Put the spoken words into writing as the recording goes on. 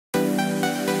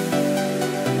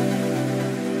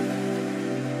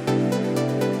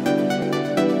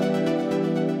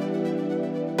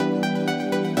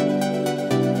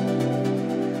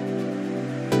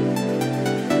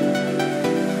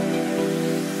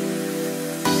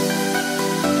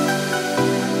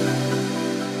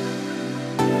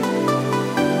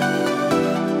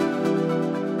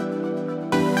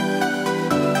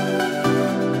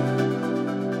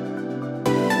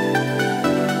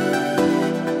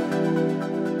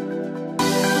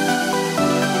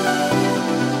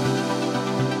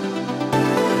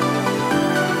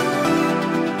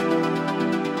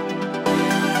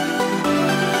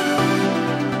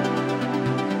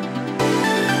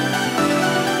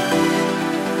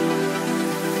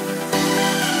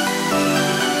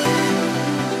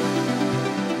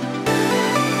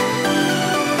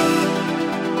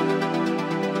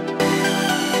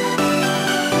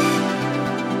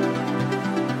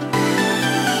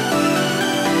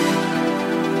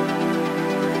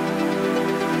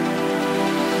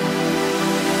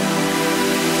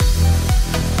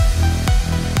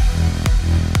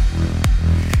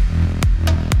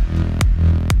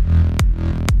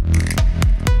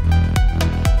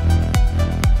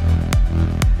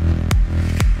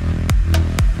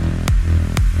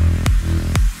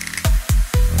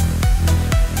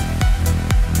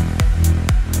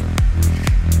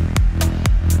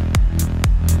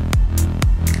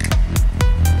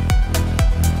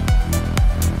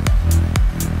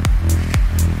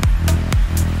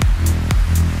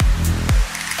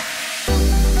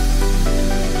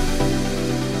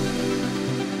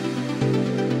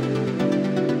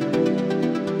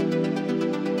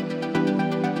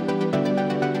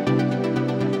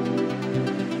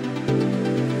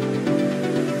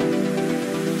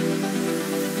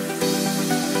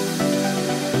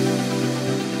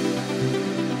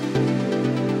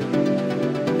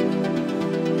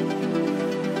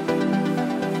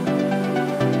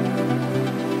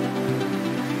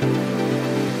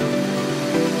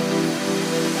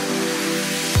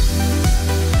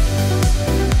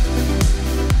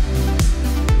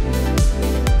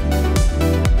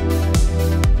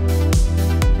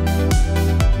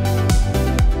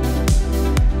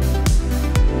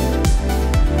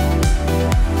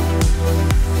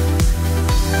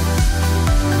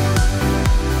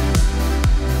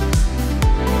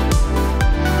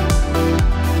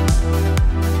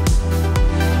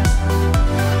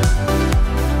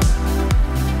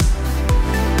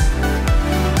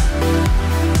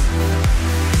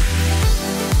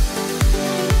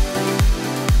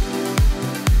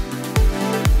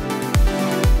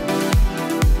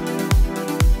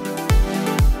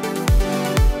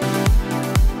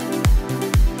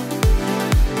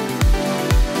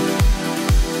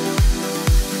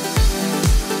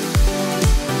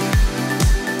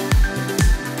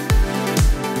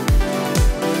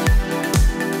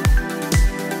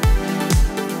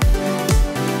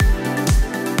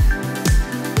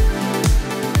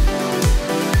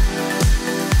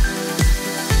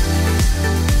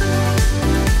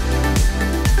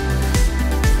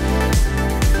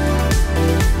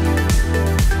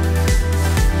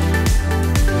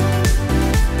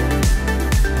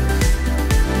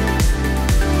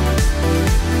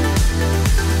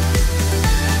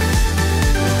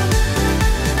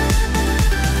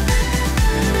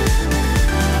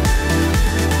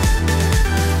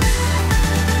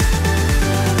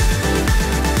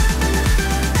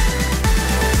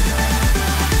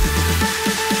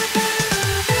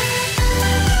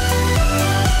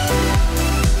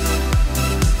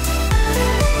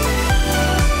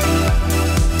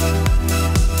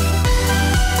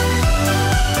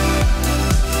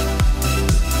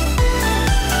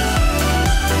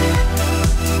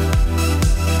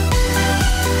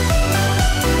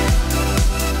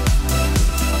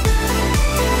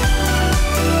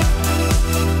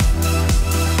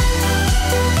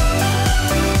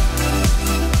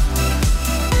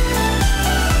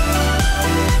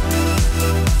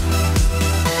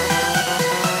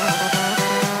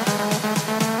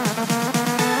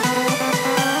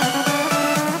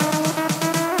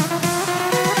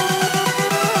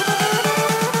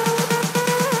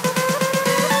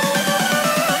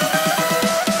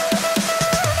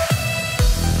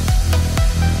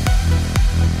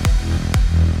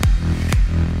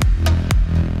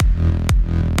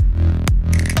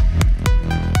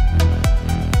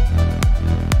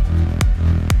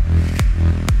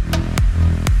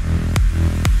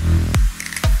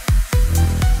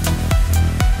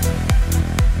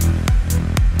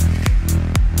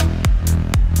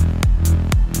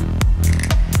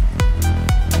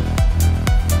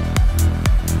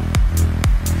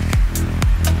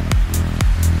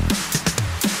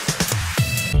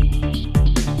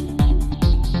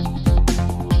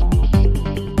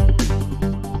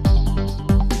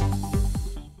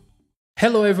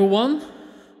Hello, everyone.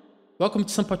 Welcome to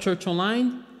Sampa Church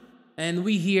Online, and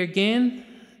we here again.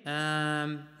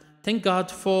 Thank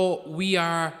God for we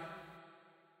are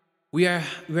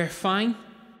fine,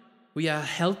 we are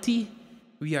healthy,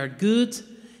 we are good,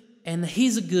 and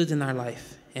He's good in our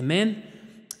life. Amen.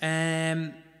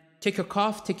 Take your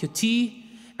coffee, take your tea.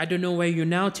 I don't know where you're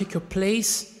now. Take your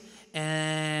place,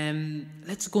 and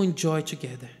let's go enjoy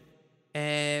together.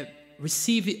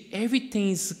 Receive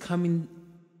everything's coming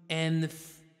and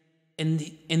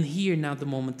here now the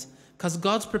moment, because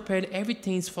God's prepared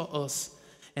everything for us,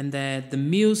 and the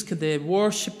music, the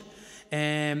worship,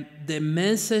 and the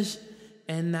message,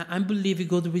 and I believe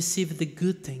God will receive the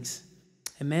good things.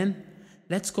 Amen.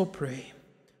 Let's go pray.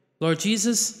 Lord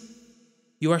Jesus,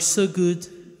 you are so good.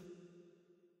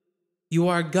 You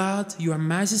are God, you are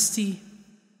majesty,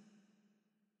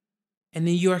 and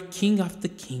then you are King of the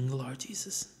King, Lord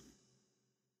Jesus.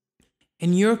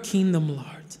 In your kingdom,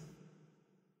 Lord,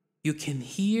 you can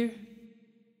hear,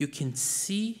 you can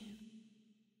see,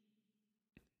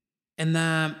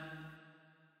 and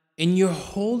in your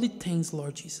holy things,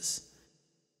 Lord Jesus,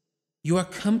 you are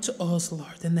come to us,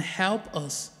 Lord, and help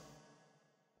us.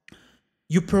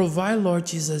 You provide, Lord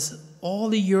Jesus,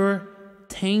 all your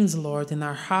things, Lord, in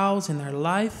our house, in our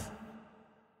life.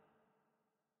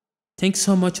 Thanks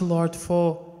so much, Lord,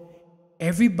 for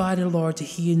everybody, Lord,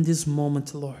 here in this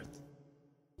moment, Lord.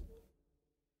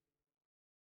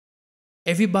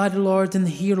 Everybody, Lord, and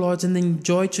here, Lord, and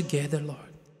enjoy together,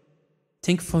 Lord.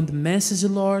 Thank you for the message,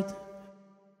 Lord.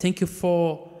 Thank you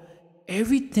for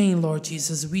everything, Lord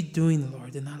Jesus, we're doing,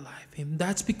 Lord, in our life. And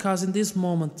that's because in this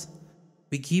moment,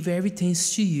 we give everything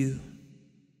to you.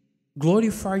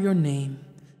 Glorify your name.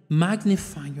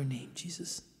 Magnify your name,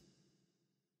 Jesus.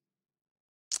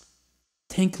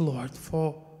 Thank you, Lord,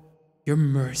 for your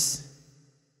mercy.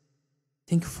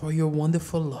 Thank you for your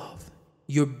wonderful love,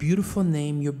 your beautiful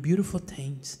name, your beautiful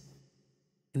things.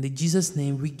 In the Jesus'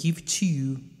 name, we give to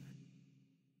you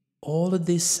all of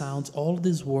these sounds, all of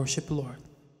this worship, Lord,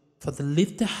 for the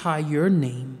lift high your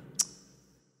name.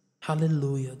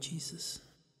 Hallelujah, Jesus.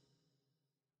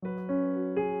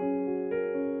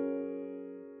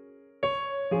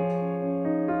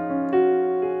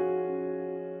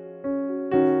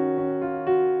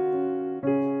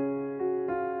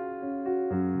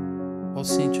 I'll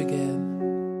sing together.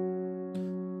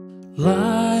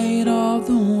 Light of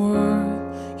the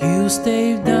world, you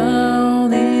stayed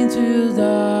down into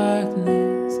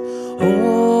darkness.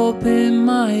 Open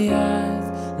my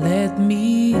eyes, let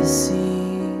me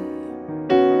see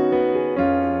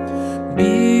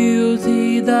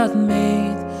beauty that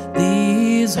made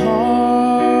this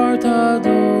heart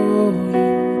adore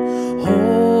you.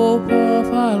 Hope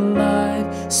of our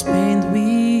life spent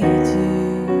with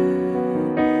you.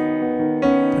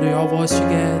 Put your voice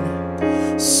together.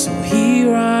 So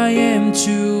here I am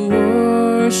to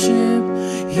worship,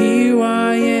 here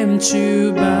I am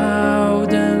to bow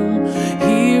down,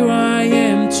 here I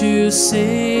am to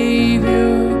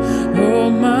Savior,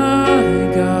 oh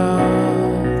my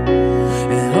God.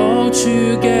 And all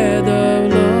together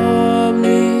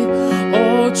lovely,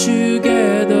 all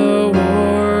together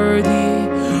worthy,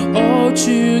 all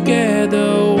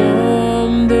together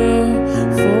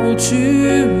wonderful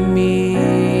to me.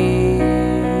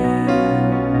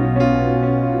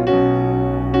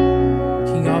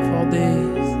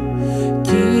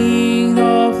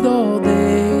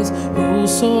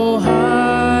 So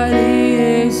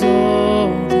highly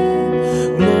exalted,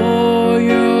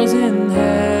 glorious in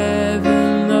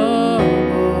heaven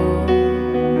above.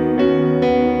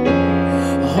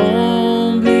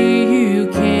 Humbly you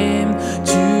came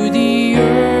to the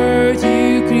earth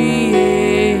you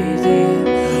created,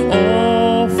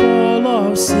 all for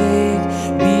love's sake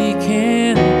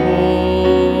became poor.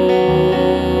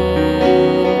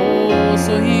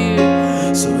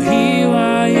 So here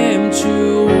I am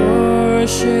to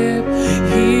worship,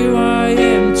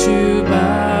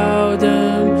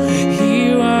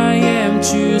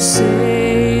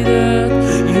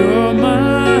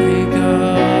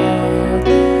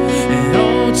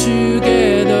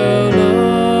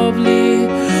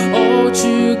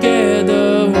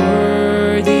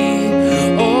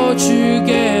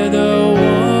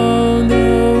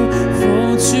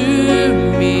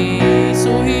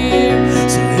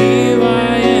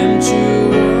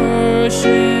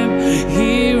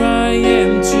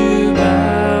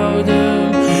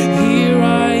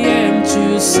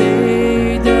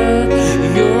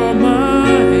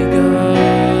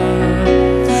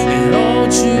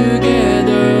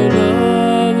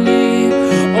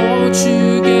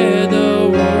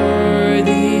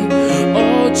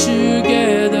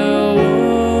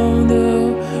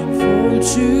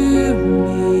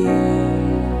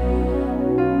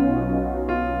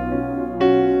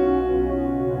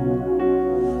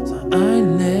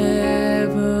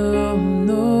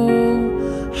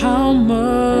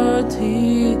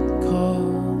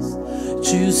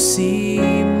 to see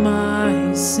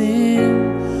my sin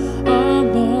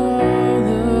upon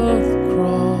the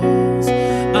cross.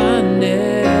 I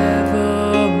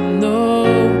never know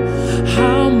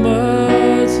how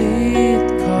much it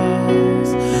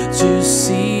costs to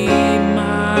see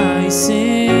my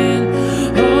sin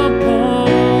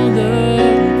upon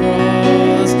the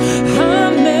cross.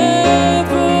 I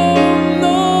never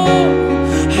know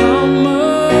how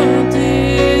much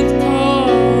it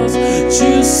costs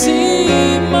to see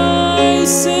my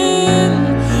sin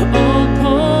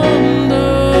upon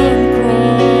the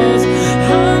cross.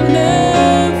 I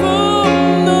never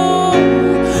know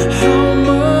how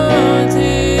much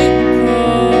it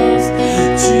costs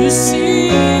to see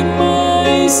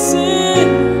my sin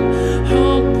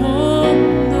upon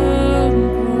the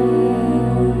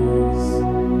cross.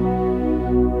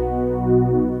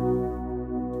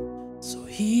 So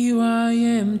here I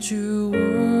am to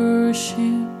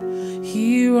worship,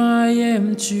 here I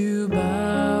am to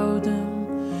bow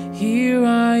down, here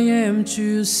I am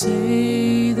to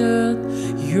say that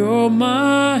you're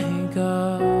my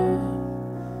God,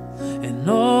 and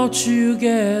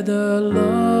altogether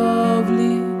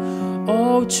lovely,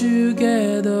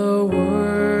 altogether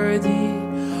worthy,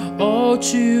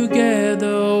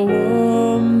 altogether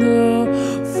wonderful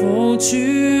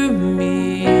to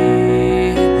me.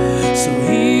 So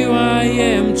here I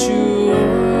am to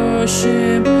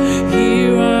worship,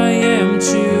 here I am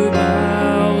to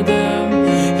bow down,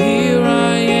 here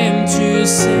I am to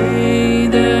say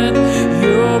that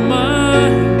you're my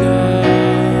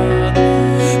God,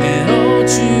 and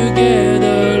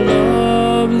altogether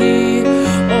lovely,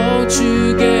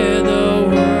 altogether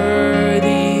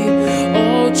worthy,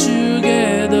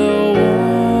 altogether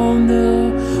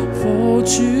wonderful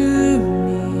to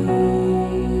me.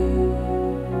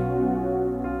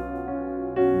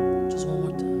 Just one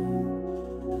more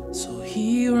time. So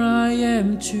here I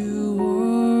am to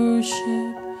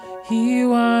worship,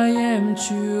 here I am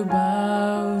to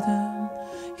bow down,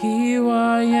 here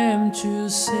I am to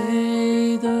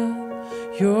say that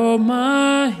you're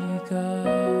my God,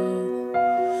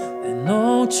 and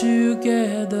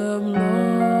altogether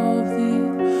lovely,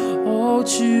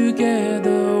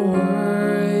 altogether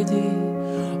worthy,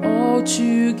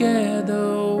 altogether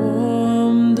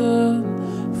wonderful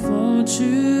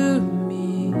to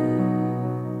me.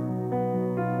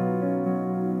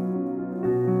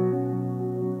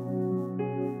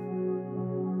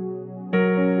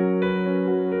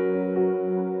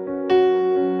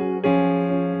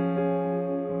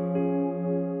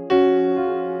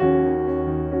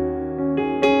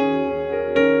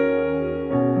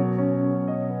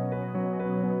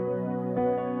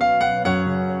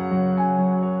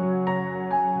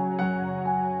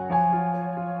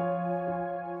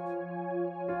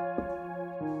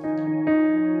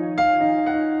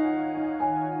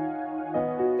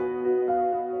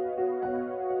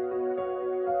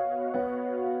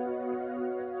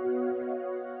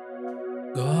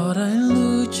 God, I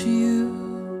look to you,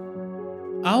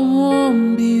 I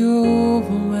won't be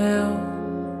overwhelmed.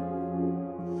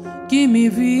 Give me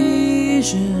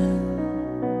vision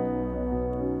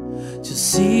to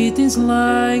see things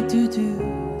like to do.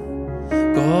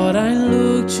 God, I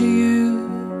look to you,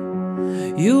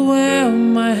 you where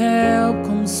my help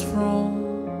comes from.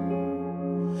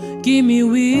 Give me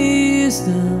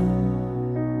wisdom,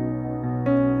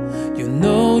 you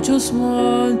know just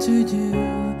what to do.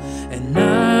 And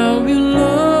I will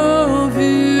love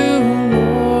you,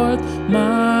 Lord,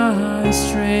 my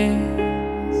strength.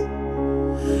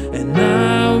 And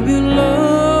I will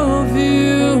love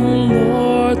you,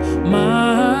 Lord,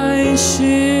 my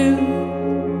shield.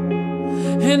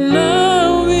 And I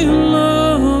will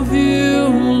love you,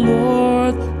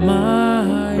 Lord,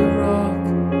 my rock.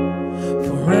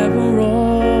 Forever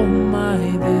all my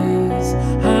days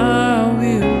I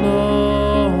will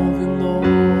love you, Lord.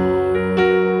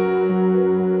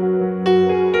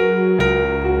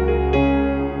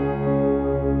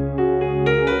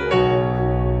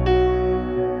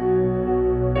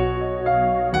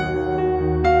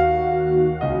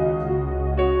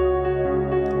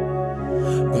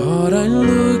 God, I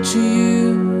look to you,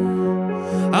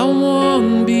 I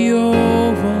won't be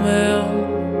overwhelmed.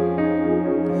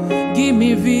 Give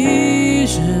me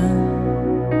vision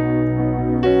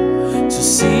to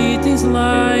see things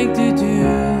like to do.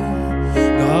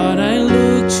 God, I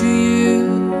look to you,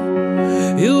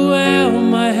 you where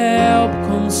my help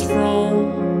comes from.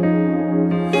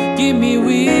 Give me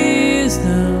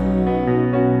wisdom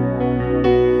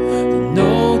to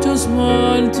know just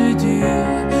what to do.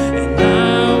 And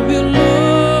I will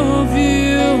love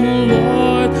you,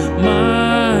 Lord,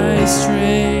 my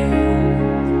strength.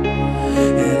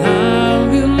 And I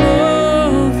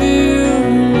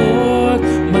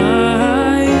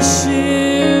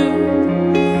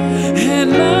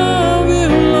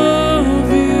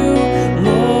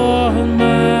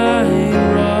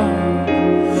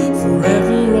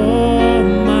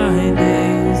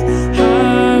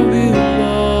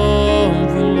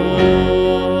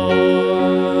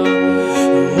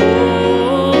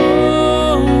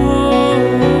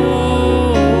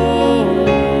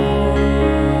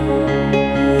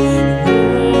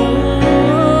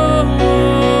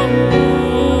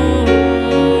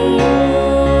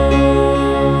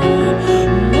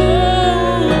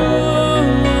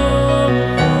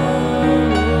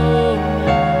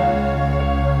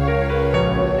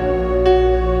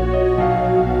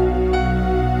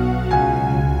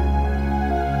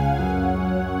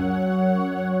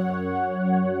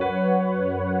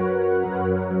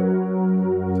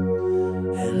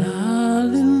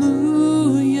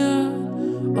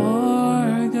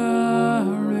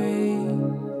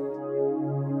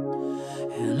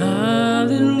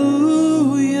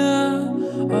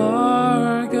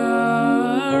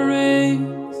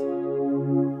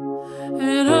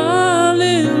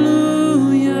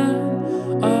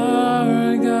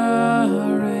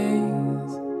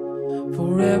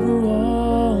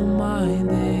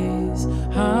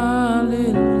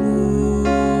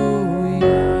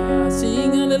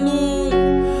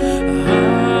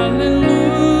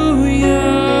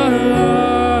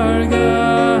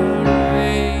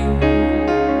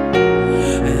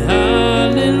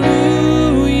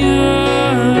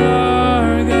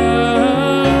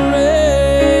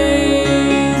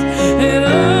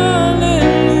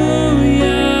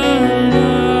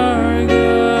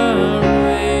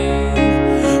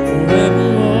forever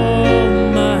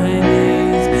all my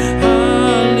days.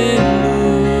 Hallelujah.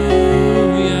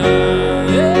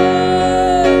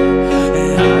 Yeah.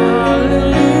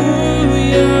 Hallelujah.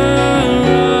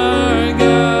 Our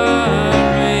God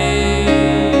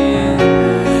reigns.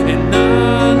 And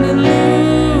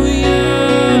hallelujah.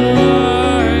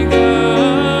 Our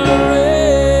God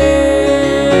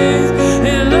reigns.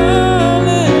 And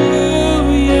hallelujah.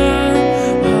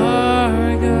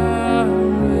 Our God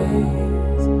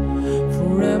reigns.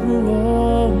 Forever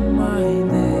all my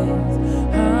days.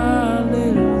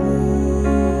 Hallelujah.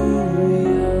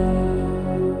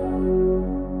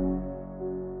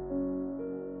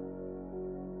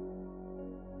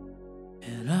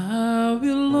 And I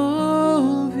will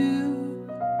love you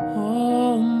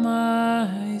all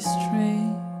my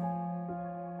strength.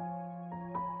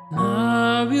 And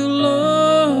I will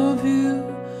love you,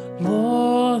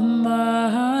 Lord,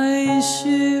 my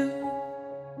shield.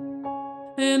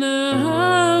 And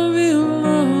I will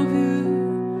love you,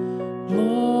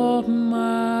 Lord,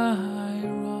 my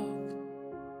rock.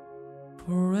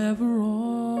 Forever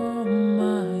all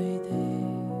my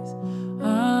days, I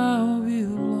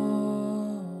will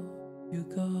love you,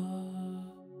 God.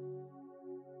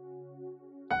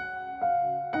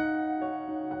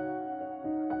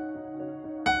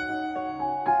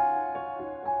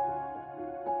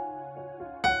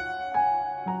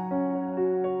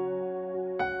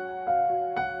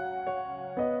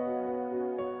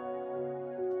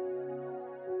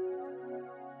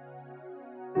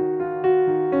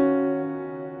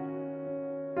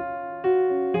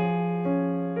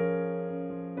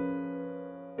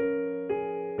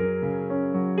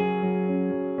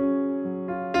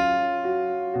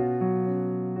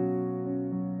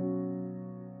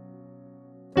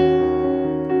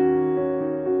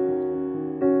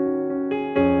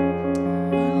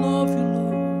 I love you,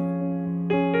 Lord.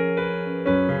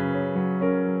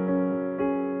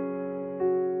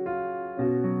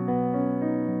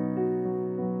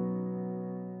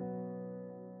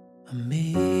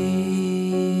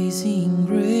 Amazing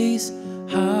grace,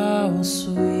 how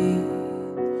sweet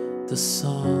the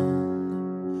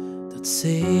song that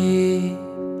saved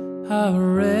a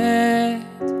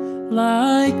wretch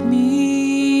like me.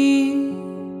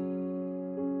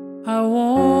 I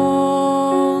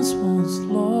once was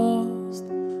lost,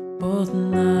 but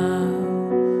now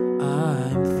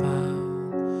I'm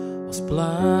found. Was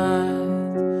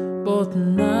blind, but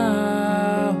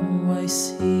now I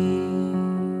see.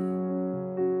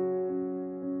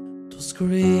 'Twas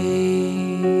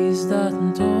grace that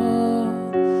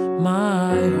taught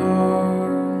my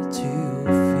heart to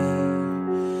fear,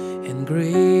 and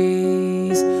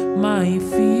grace my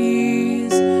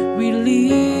fears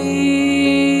relieved.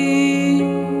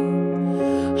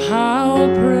 How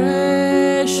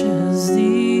precious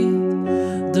did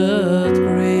that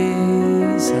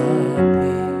grace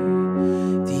appear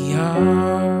the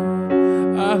hour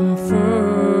I'm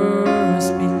first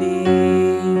believed.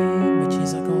 My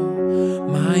chains are gone,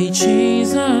 my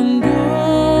chains are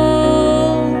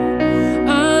gone,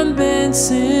 I'm been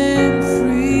set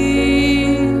free.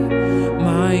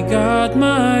 My God,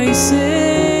 my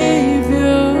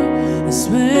Savior has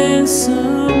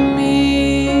ransomed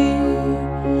me,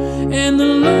 and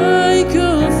like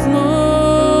a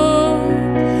flood,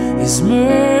 His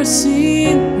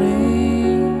mercy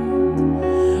rained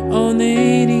on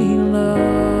any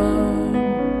love.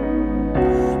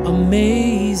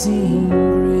 Amazing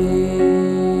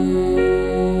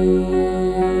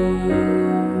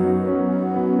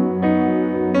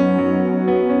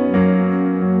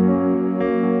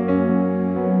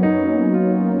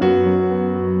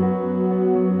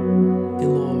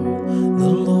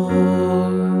the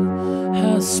Lord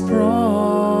has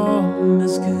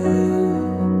promised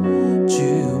good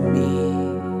to me.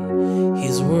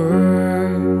 His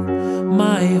word,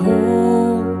 my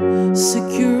hope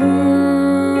secure.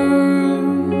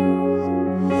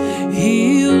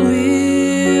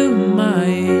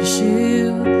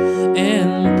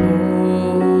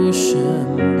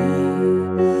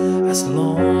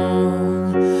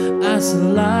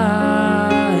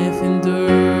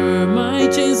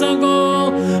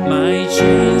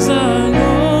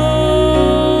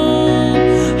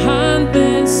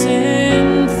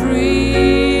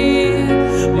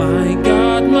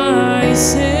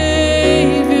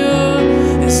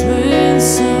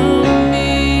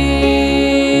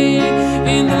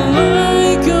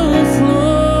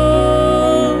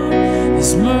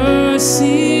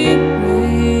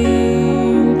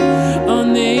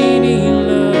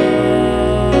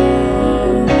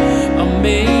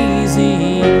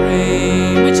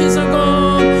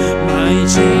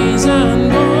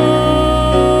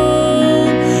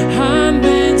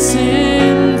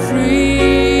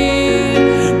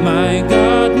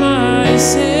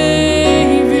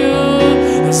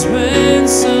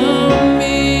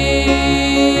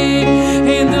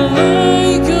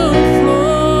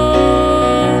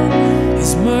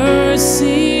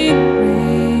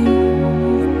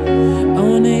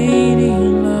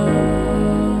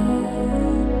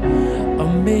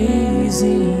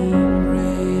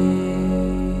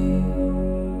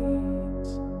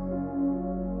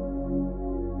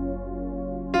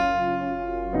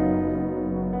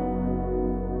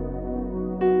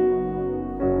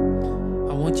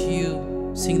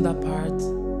 sing that part,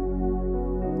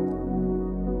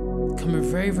 coming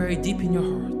very, very deep in your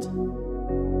heart.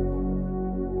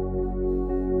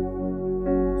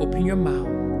 Open your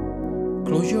mouth,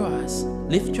 close your eyes,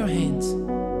 lift your hands,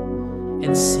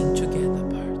 and sing together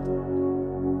part.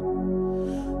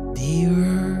 The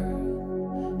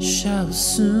earth shall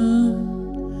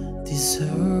soon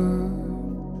deserve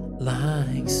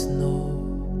like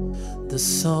snow, the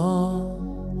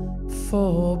sun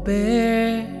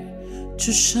forbear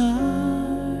to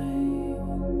shine,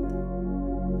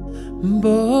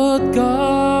 but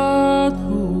God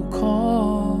who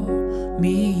called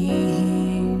me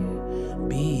here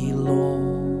below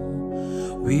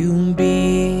will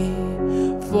be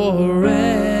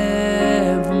forever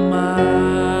mine,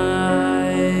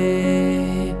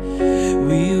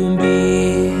 will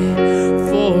be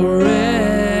forever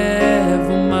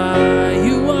mine.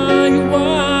 You are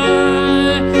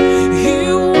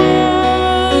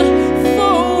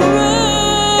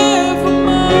forever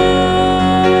mine.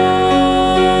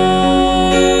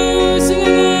 Sing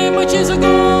again, my chains are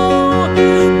gone,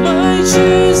 my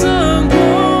chains are gone.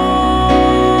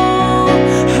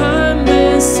 I'm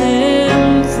been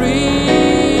set free.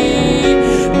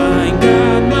 My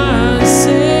God, my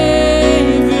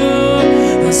Savior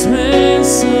has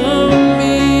ransomed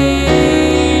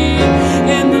me,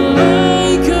 and the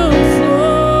like of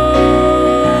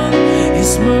flood,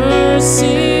 His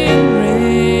mercy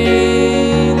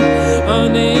reign,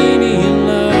 unending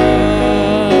love,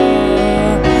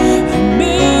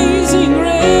 amazing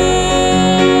grace.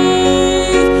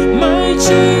 My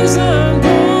chains are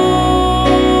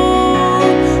gone,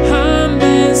 I'm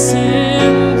been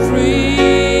set free.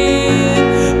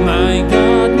 My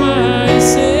God, my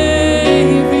Savior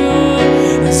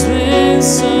has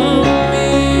ransomed me,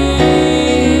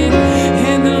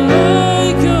 and the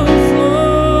like of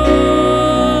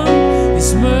flood, His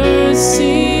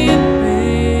mercy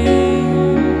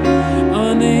reign,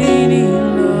 unending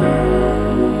love,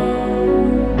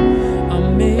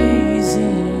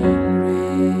 amazing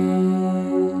grace.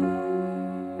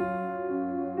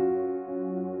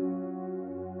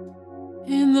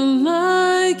 In the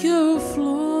like of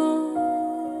flood,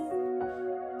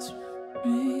 His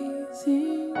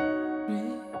amazing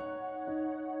grace,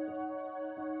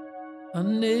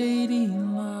 unending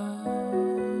love,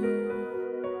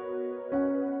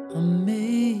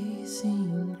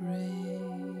 amazing grace.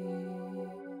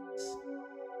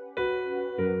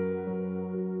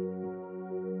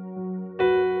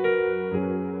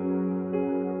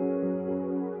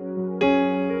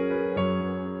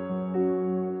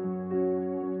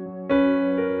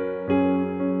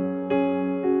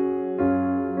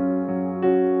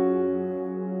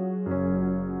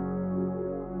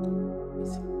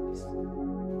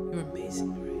 Your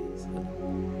amazing grace.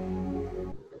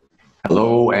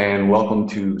 Hello and welcome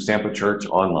to Sampa Church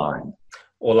Online.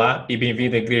 Olá e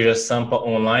bem-vindo à Igreja Sampa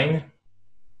Online.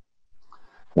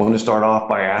 I want to start off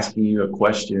by asking you a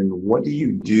question. What do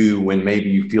you do when maybe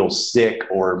you feel sick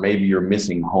or maybe you're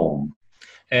missing home?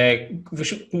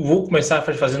 Vou começar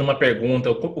fazendo uma pergunta.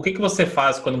 O que você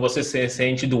faz quando você se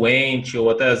sente doente ou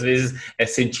até às vezes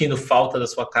sentindo falta da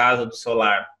sua casa, do seu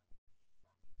lar?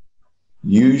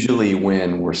 Usually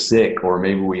when we're sick or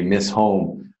maybe we miss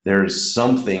home, there's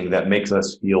something that makes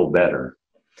us feel better.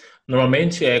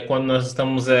 Normalmente quando nós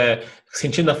estamos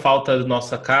sentindo a falta da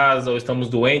nossa casa ou estamos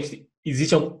doentes,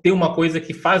 tem uma coisa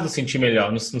que faz nos sentir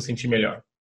melhor, nos sentir melhor.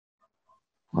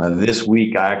 This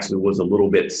week I actually was a little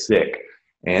bit sick,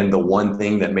 and the one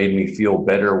thing that made me feel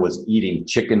better was eating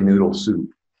chicken noodle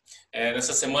soup.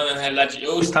 Nessa semana, na realidade,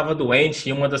 eu estava doente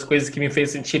e uma das coisas que me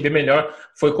fez sentir bem melhor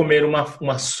foi comer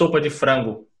uma sopa de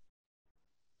frango.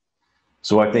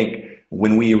 So I think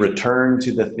when we return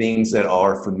to the things that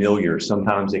are familiar,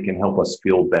 sometimes it can help us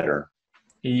feel better.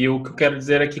 E o que eu quero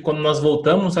dizer é que quando nós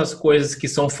voltamos às coisas que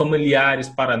são familiares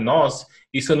para nós,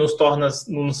 isso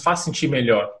nos faz sentir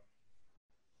melhor.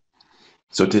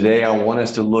 So today I want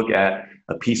us to look at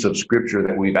a piece of scripture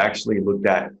that we've actually looked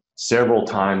at several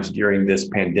times during this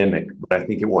pandemic, but I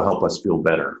think it will help us feel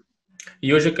better.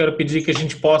 E hoje eu quero pedir que a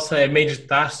gente possa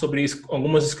meditar sobre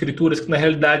algumas escrituras que na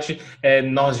realidade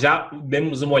nós já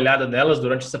demos uma olhada nelas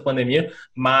durante essa pandemia,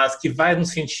 mas que vai nos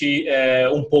sentir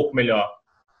um pouco melhor.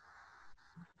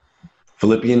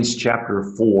 Philippians chapter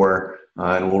 4,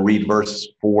 and we'll read verses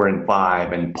 4 and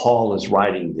 5, and Paul is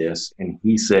writing this, and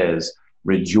he says,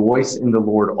 "Rejoice in the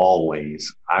Lord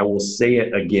always. I will say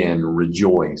it again,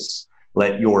 rejoice.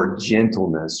 Let your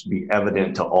gentleness be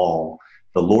evident to all.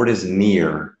 The Lord is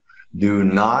near. Do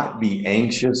not be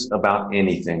anxious about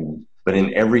anything, but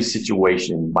in every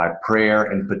situation, by prayer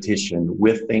and petition,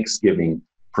 with thanksgiving,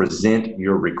 present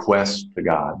your requests to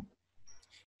God."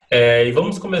 E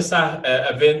vamos começar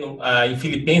a ver em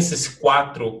Filipenses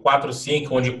 4:5,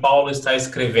 onde Paulo está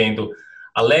escrevendo: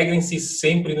 alegrem-se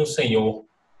sempre no Senhor.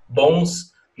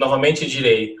 Bons, novamente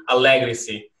direi,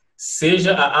 alegrem-se.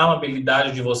 Seja a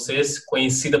amabilidade de vocês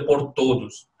conhecida por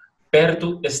todos.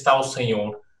 Perto está o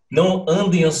Senhor. Não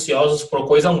andem ansiosos por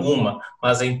coisa alguma,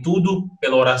 mas em tudo,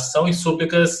 pela oração e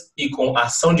súplicas e com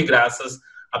ação de graças,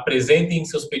 apresentem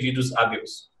seus pedidos a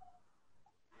Deus.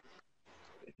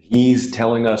 He's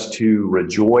telling us to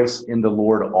rejoice in the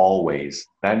Lord always.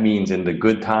 That means in the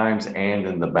good times and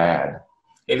in the bad.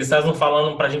 Ele está nos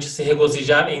falando para a gente se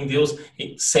regozijar em Deus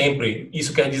sempre.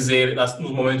 Isso quer dizer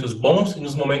nos momentos bons e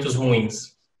nos momentos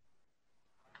ruins.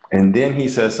 And then he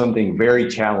says something very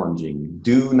challenging.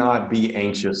 Do not be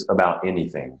anxious about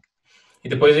anything. E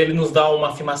depois ele nos dá uma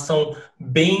afirmação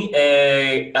bem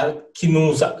que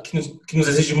nos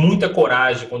exige muita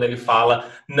coragem quando ele fala: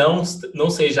 não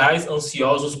sejais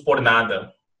ansiosos por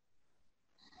nada.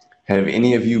 Have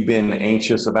any of you been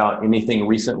anxious about anything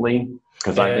recently?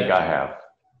 Because I think I have.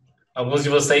 Alguns de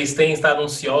vocês têm estado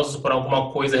ansiosos por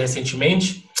alguma coisa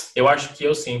recentemente? Eu acho que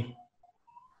eu sim.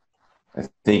 I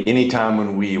think anytime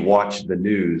when we watch the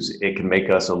news, it can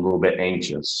make us a little bit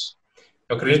anxious.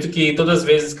 Eu acredito que todas as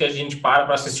vezes que a gente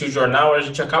para assistir o jornal, a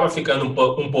gente acaba ficando um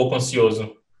pouco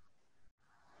ansioso.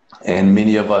 And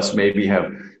many of us maybe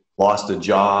have lost a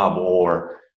job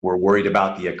or we're worried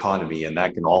about the economy, and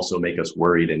that can also make us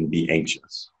worried and be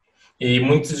anxious. E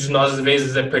muitos de nós, às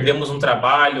vezes, perdemos um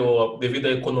trabalho devido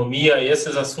à economia, e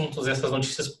esses assuntos, essas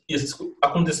notícias, esses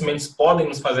acontecimentos podem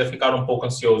nos fazer ficar um pouco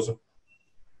ansioso.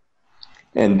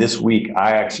 And this week,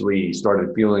 I actually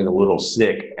started feeling a little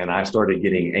sick, and I started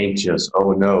getting anxious.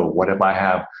 Oh no, what if I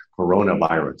have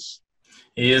coronavirus?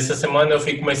 E essa semana eu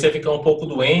comecei a ficar um pouco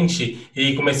doente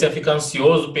e comecei a ficar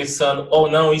ansioso, pensando: oh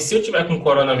não, e se eu tiver com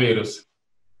coronavírus?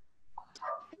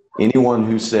 Anyone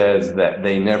who says that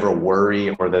they never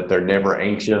worry or that they're never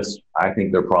anxious, I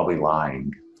think they're probably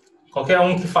lying. Qualquer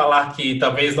um que falar que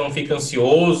talvez não fique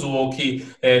ansioso ou que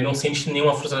não sente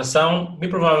nenhuma frustração, bem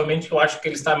provavelmente eu acho que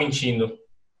ele está mentindo.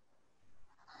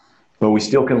 But we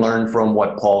still can learn from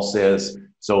what Paul says.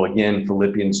 So again,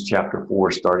 Philippians chapter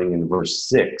 4, starting in verse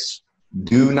 6.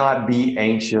 Do not be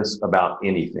anxious about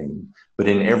anything, but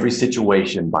in every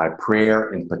situation, by prayer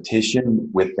and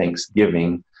petition with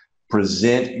thanksgiving,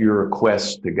 present your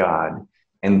requests to God,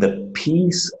 and the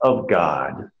peace of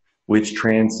God, which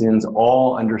transcends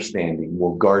all understanding,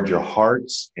 will guard your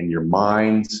hearts and your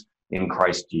minds in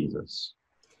Christ Jesus.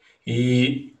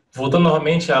 E voltando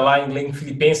novamente lá em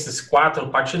Filipenses 4, a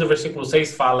partir do versículo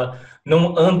 6 fala: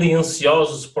 não andem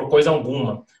ansiosos por coisa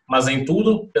alguma, mas em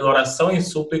tudo, pela oração e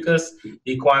súplicas,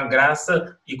 e com a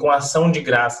graça e com a ação de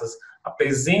graças,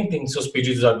 apresentem seus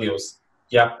pedidos a Deus.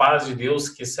 E a paz de Deus,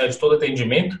 que excede todo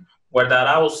entendimento,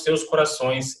 guardará os seus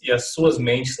corações e as suas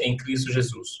mentes em Cristo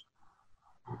Jesus.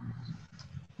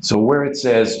 So where it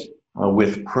says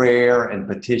with prayer and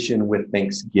petition with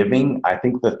thanksgiving, I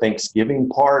think the thanksgiving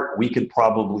part, we could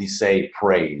probably say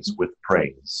praise with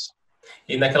praise.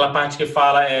 E naquela parte que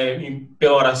fala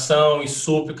pela oração e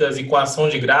súplicas e com a ação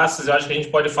de graças, eu acho que a gente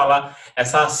pode falar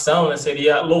essa ação, né,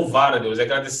 seria louvar a Deus,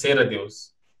 agradecer a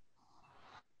Deus.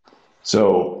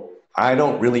 So I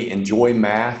don't really enjoy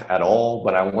math at all,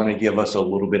 but I want to give us a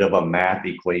little bit of a math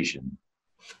equation.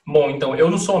 Bom, então, eu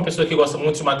não sou uma pessoa que gosta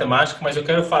muito de matemática, mas eu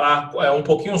quero falar um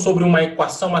pouquinho sobre uma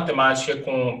equação matemática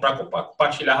para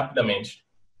compartilhar rapidamente.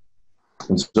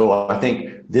 And so I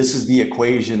think this is the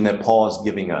equation that Paul is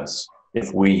giving us.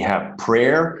 If we have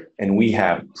prayer and we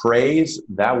have praise,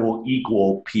 that will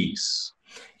equal peace.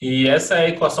 E essa é a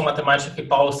equação matemática que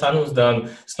Paulo está nos dando.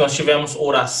 Se nós tivermos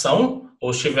oração,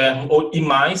 e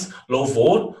mais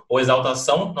louvor ou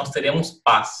exaltação, nós teremos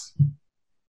paz.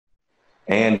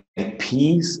 And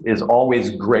peace is always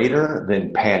greater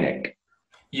than panic.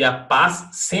 E a paz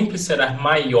sempre será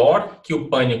maior que o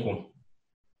pânico.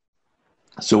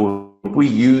 So if we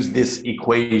use this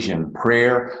equation,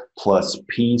 prayer plus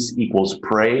peace equals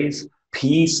praise,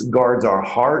 peace guards our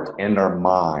heart and our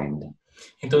mind.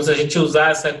 Então, se a gente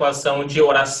usar essa equação de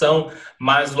oração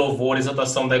mais louvor,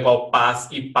 exaltação dá igual paz,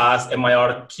 e paz é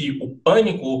maior que o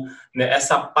pânico, né?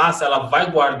 Essa paz ela vai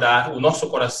guardar o nosso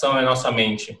coração e a nossa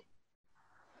mente.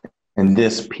 And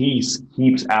this peace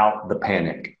keeps out the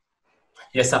panic.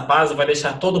 E essa paz vai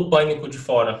deixar todo o pânico de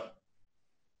fora.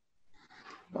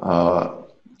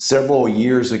 Several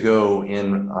years ago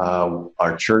in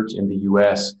our church in the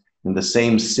U.S., in the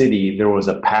same city, there was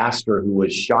a pastor who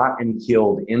was shot and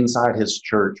killed inside his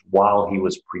church while he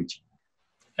was preaching.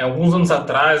 Alguns anos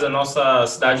atrás, a nossa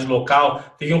cidade local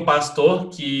teve um pastor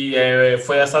que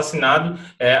foi assassinado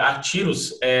a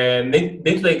tiros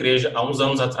dentro da igreja há uns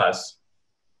anos atrás.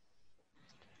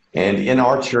 And in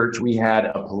our church, we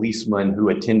had a policeman who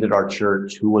attended our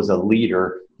church who was a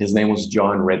leader. His name was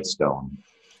John Redstone.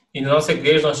 E na nossa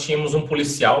igreja nós tínhamos um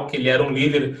policial, que ele era um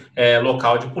líder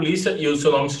local de polícia, e o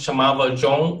seu nome se chamava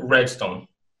John Redstone.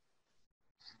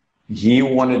 He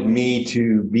wanted me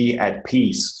to be at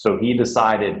peace, so he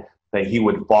decided that he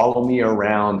would follow me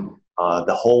around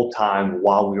the whole time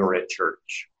while we were at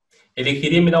church. Ele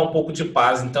queria me dar um pouco de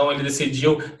paz, então ele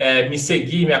decidiu me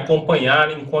seguir, me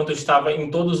acompanhar enquanto eu estava em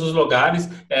todos os lugares,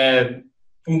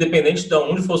 independente de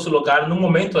onde fosse o lugar, no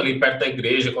momento ali perto da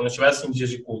igreja, quando eu estivesse em dias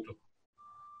de culto.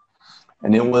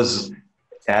 And it was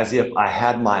as if I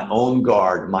had my own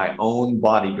guard, my own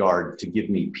bodyguard to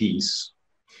give me peace.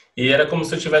 E era como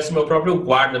se eu tivesse meu próprio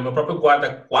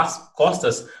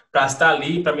guarda-costas para estar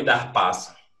ali para me dar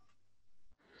paz.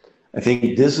 I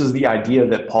think this is the idea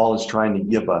that Paul is trying to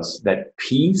give us, that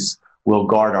peace will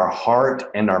guard our heart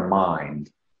and our mind.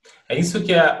 É isso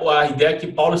que a ideia que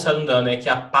Paulo está nos dando, é que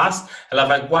a paz ela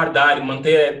vai guardar e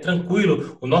manter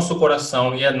tranquilo o nosso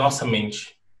coração e a nossa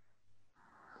mente.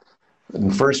 In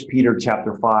 1 Peter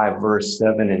chapter 5, verse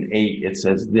 7 and 8, it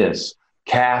says this,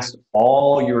 cast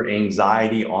all your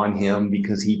anxiety on him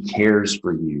because he cares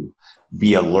for you.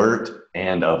 Be alert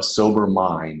and of sober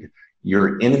mind.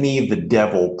 Your enemy, the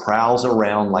devil, prowls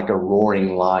around like a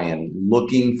roaring lion,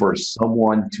 looking for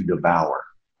someone to devour.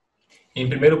 Em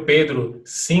 1 Pedro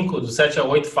 5, do 7 a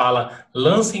 8, fala,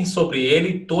 lancem sobre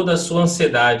ele toda a sua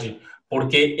ansiedade,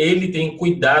 porque ele tem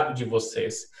cuidado de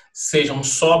vocês. Sejam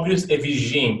sóbrios e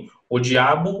vigiem. O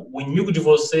diabo, o inimigo de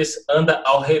vocês, anda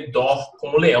ao redor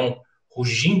como leão,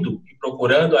 rugindo e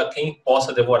procurando a quem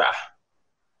possa devorar.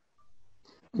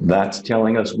 That's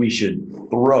telling us we should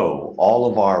throw all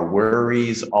of our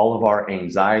worries, all of our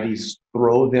anxieties,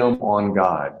 throw them on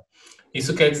God.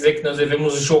 Isso quer dizer que nós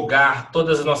devemos jogar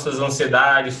todas as nossas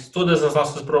ansiedades, todas as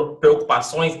nossas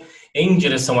preocupações em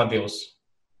direção a Deus.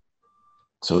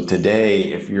 So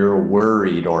today, if you're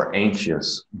worried or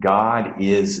anxious, God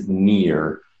is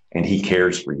near and he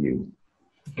cares for you.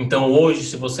 Então hoje,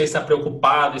 se você está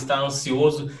preocupado, está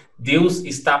ansioso, Deus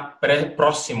está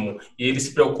próximo e ele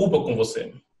se preocupa com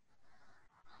você.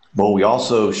 But we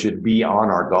also should be on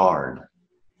our guard.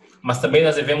 Mas também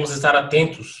nós devemos estar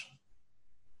atentos.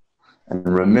 And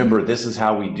remember, this is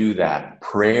how we do that.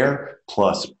 Prayer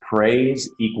plus praise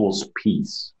equals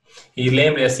peace. E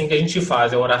lembre, é assim que a gente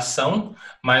faz, é oração,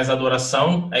 mais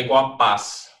adoração é igual a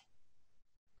paz.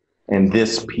 And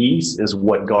this peace is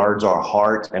what guards our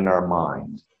heart and our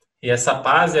mind. E essa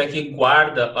paz é a que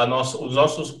guarda o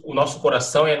nosso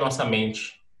coração e a nossa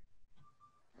mente.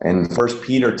 And 1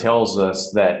 Peter tells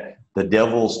us that the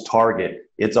devil's target,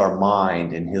 it's our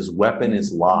mind, and his weapon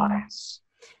is lies.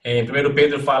 Em 1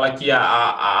 Pedro fala que a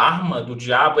arma do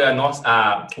diabo é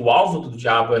o alvo do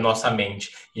diabo é a nossa mente.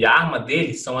 E a arma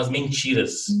dele são as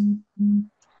mentiras.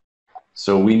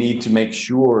 So we need to make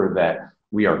sure that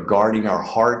we are guarding our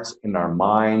hearts and our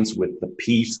minds with the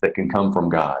peace that can come from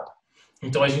God.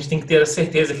 Então a gente tem que ter a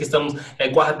certeza que estamos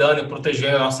guardando e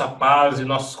protegendo a nossa paz e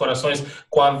nossos corações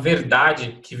com a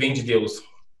verdade que vem de Deus.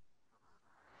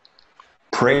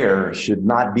 Prayer should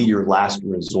not be your last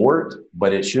resort,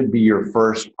 but it should be your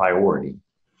first priority.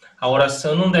 A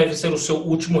oração não deve ser o seu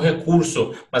último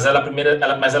recurso, mas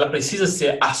ela precisa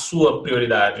ser a sua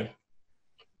prioridade.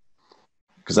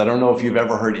 Because I don't know if you've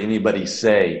ever heard anybody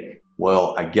say,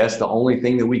 well, I guess the only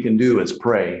thing that we can do is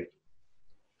pray.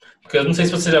 Porque eu não sei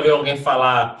se você já viu alguém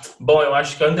falar, bom, eu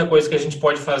acho que a única coisa que a gente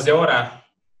pode fazer é orar.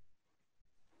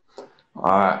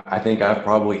 I think I've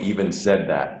probably even said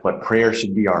that, but prayer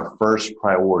should be our first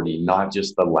priority, not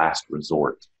just the last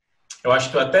resort. Eu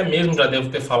acho que eu até mesmo já devo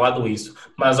ter falado isso,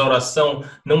 mas a oração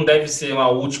não deve ser uma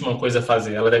última coisa a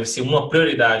fazer, ela deve ser uma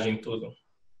prioridade em tudo.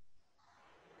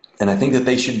 And I think that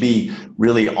they should be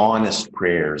really honest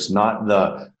prayers, not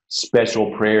the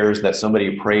special prayers that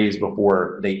somebody prays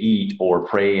before they eat or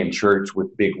pray in church with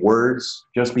big words.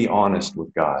 Just be honest with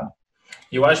God.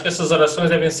 Eu acho que essas orações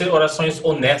devem ser orações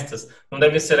honestas. Não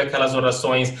devem ser aquelas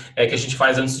orações que a gente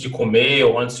faz antes de comer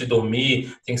ou antes de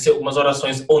dormir. Tem que ser umas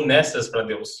orações honestas para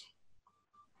Deus.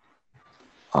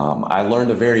 I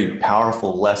learned a very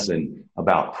powerful lesson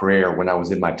about prayer when I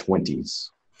was in my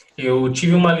 20s. Eu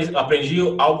aprendi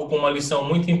algo com uma lição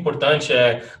muito importante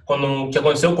que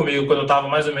aconteceu comigo quando eu estava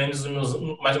mais ou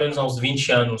menos aos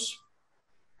 20 anos.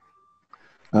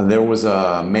 There was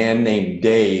a man named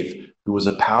Dave who was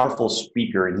a powerful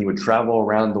speaker, and he would travel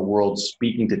around the world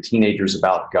speaking to teenagers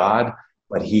about God,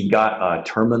 but he got a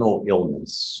terminal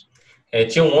illness.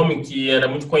 Tinha um homem que era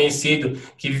muito conhecido,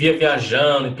 que vivia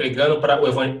viajando e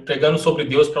pregando sobre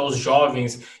Deus para os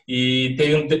jovens, e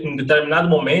teve um determinado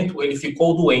momento ele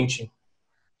ficou doente.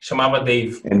 Chamava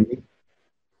Dave.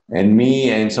 And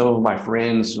me and some of my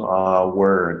friends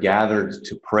were gathered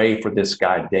to pray for this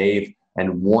guy, Dave.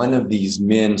 And one of these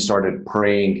men started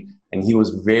praying, and he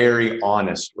was very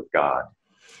honest with God.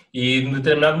 E em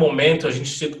determinado momento a gente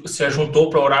se juntou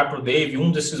para orar por Dave.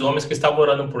 Um desses homens que estavam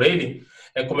orando por ele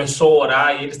começou a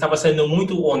orar e ele estava sendo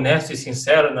muito honesto e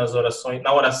sincero nas orações,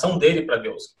 na oração dele para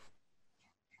Deus.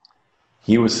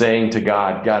 He was saying to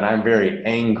God, God, I'm very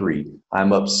angry.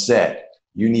 I'm upset.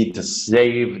 You need to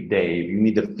save Dave. You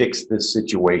need to fix this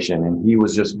situation. And he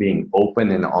was just being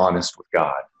open and honest with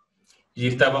God. E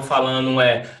ele estava falando,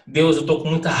 Deus, eu estou com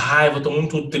muita raiva, eu estou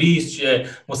muito triste,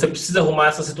 você precisa arrumar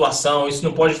essa situação, isso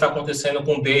não pode estar acontecendo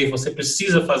com Dave, você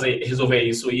precisa resolver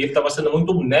isso. E ele estava sendo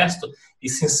muito honesto e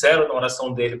sincero na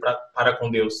oração dele para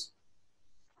com Deus.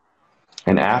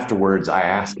 And afterwards I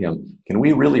asked him, can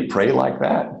we really pray like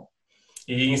that?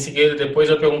 E em seguida, depois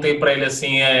eu perguntei para ele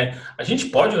assim, a gente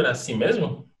pode orar assim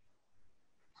mesmo?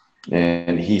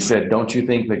 And he said, don't you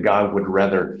think that God would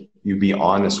rather you be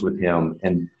honest with him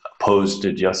and opposed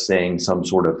to just saying some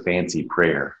sort of fancy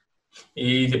prayer?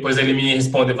 E depois ele me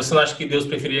respondeu, você não acha que Deus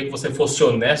preferia que você fosse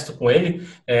honesto com ele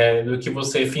do que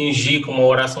você fingir com uma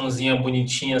oraçãozinha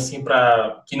bonitinha assim,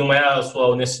 que não é a sua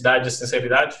honestidade e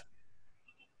sinceridade?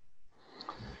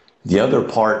 The other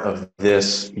part of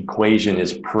this equation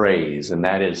is praise, and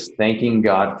that is thanking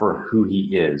God for who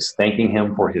he is, thanking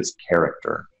him for his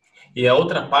character. E a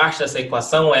outra parte dessa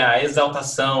equação é a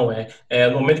exaltação,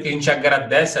 no momento que a gente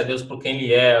agradece a Deus por quem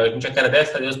ele é, a gente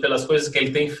agradece a Deus pelas coisas que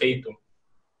ele tem feito.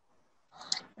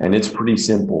 And it's pretty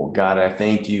simple. God, I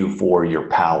thank you for your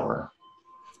power.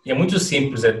 E é muito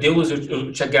simples, Deus,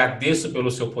 eu te agradeço pelo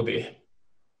seu poder.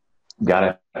 God,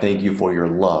 I thank you for your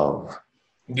love.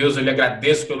 Deus, eu lhe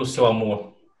agradeço pelo seu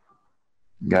amor.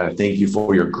 God, I thank you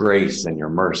for your grace and your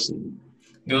mercy.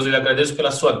 Deus, eu lhe agradeço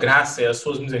pela sua graça e as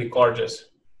suas misericórdias.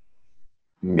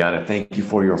 God, I thank you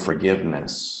for your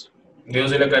forgiveness.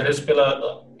 Deus, eu lhe agradeço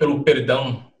pelo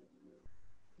perdão.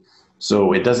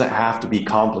 So it doesn't have to be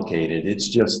complicated.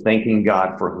 It's just thanking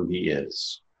God for who he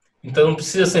is. Então não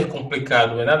precisa ser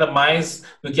complicado, é nada mais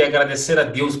do que agradecer a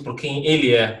Deus por quem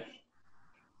ele é.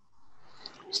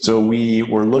 So we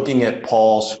were looking at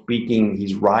Paul speaking,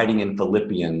 he's writing in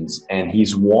Philippians, and he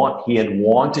had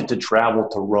wanted to travel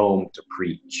to Rome to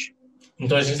preach.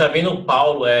 Então a gente está vendo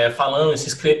Paulo falando,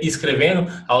 escrevendo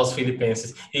aos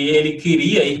filipenses, e ele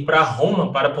queria ir para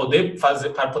Roma para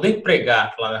poder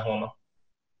pregar lá na Roma.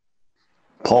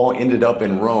 Paul ended up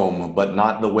in Rome, but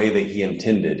not the way that he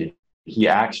intended. He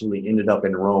actually ended up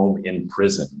in Rome in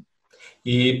prison.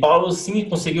 E Paulo sim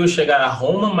conseguiu chegar a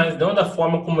Roma, mas não da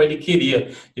forma como ele queria.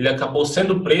 Ele acabou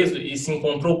sendo preso e se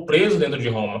encontrou preso dentro de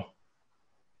Roma.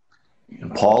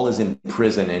 Paul is in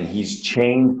prison and he's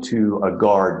chained to a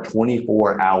guard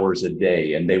 24 hours a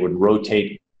day, and they would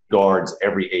rotate guards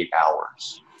every 8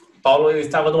 hours. Paulo ele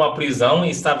estava numa prisão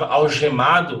e estava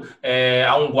algemado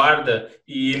a um guarda,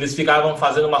 e eles ficavam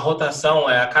fazendo uma rotação,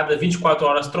 a cada 24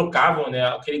 horas trocavam,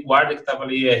 aquele guarda que estava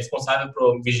ali responsável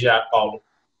por vigiar Paulo.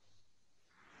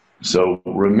 So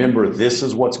remember, this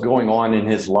is what's going on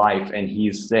in his life, and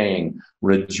he's saying,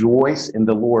 rejoice in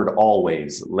the Lord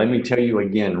always. Let me tell you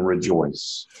again,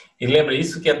 rejoice. E lembra,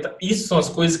 isso são as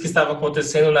coisas que estavam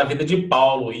acontecendo na vida de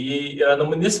Paulo, e era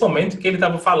nesse momento que ele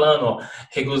estava falando,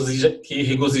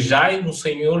 regozijai no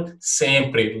Senhor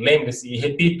sempre. Lembre-se, e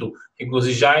repito,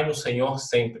 regozijai no Senhor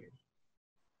sempre.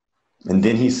 And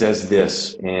then he says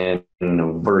this in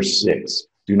verse 6,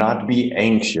 do not be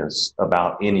anxious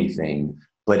about anything,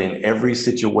 but in every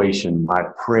situation, by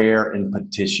prayer and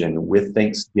petition, with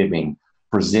thanksgiving,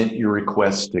 present your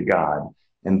requests to God,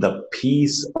 and the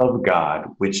peace of God,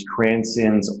 which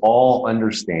transcends all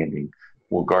understanding,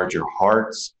 will guard your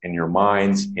hearts and your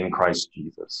minds in Christ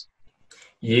Jesus.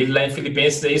 E ele lá em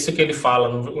Filipenses é isso que ele fala,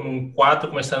 no 4,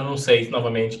 começando no 6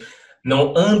 novamente.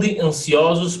 Não andem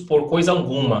ansiosos por coisa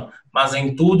alguma, mas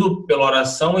em tudo, pela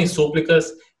oração e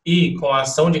súplicas e com a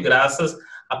ação de graças,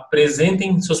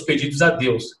 apresentem seus pedidos a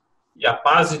Deus, e a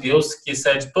paz de Deus, que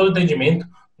excede todo entendimento,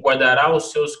 guardará os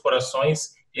seus corações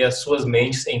e as suas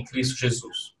mentes em Cristo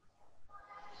Jesus.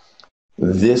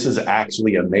 This is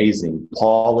actually amazing.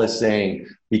 Paul is saying,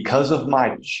 because of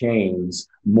my chains,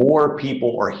 more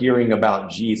people are hearing about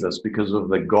Jesus because of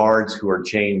the guards who are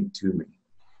chained to me.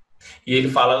 E ele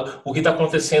fala, o que está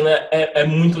acontecendo é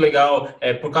muito legal,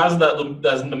 por causa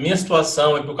da minha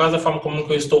situação, e por causa da forma como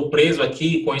eu estou preso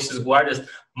aqui com esses guardas,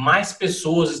 mais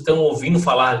pessoas estão ouvindo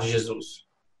falar de Jesus.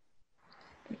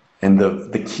 And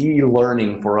the key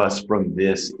learning for us from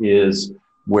this is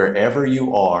wherever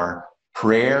you are,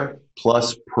 prayer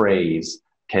plus praise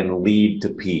can lead to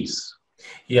peace.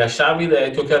 E a chave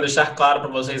que eu quero deixar claro para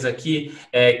vocês aqui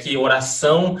é que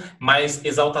oração mais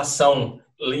exaltação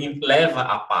leva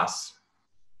à paz.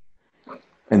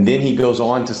 And then he goes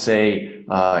on to say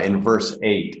in verse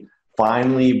 8,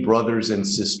 finally, brothers and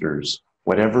sisters,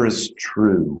 whatever is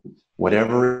true,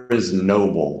 whatever is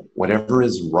noble, whatever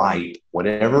is right,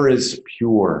 whatever is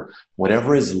pure,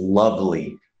 whatever is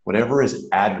lovely, whatever is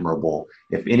admirable,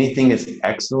 if anything is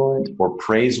excellent or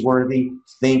praiseworthy,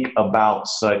 think about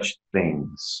such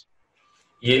things.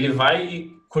 E ele vai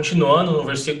continuando no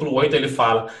versículo 8, ele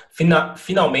fala,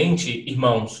 finalmente,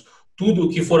 irmãos, tudo o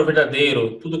que for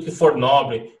verdadeiro, tudo o que for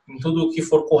nobre, tudo o que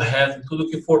for correto, tudo o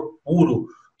que for puro,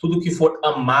 tudo o que for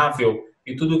amável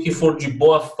e tudo o que for de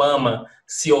boa fama,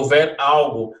 se houver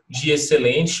algo de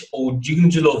excelente ou digno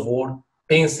de louvor,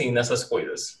 pensem nessas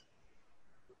coisas.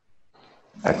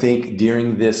 I think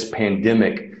during this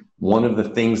pandemic, one of the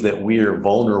things that we are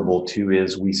vulnerable to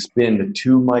is we spend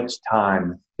too much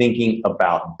time thinking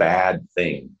about bad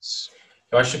things.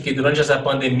 Eu acho que durante essa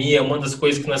pandemia, uma das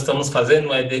coisas que nós estamos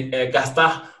fazendo é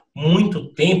gastar muito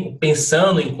tempo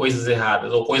pensando em coisas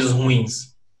erradas ou coisas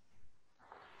ruins.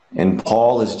 And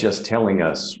Paul is just telling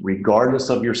us, regardless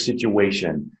of your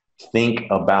situation, think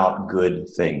about good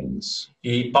things.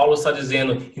 E Paulo está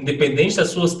dizendo, independente da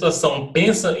sua situação,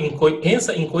 pensa em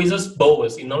coisas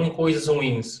boas e não em coisas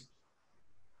ruins.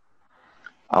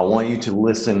 I want you to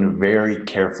listen very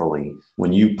carefully.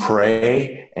 When you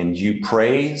pray and you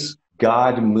praise,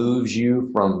 God moves you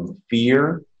from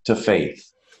fear to faith.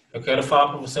 Eu quero falar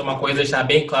para você uma coisa, deixar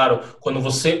bem claro. Quando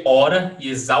você ora e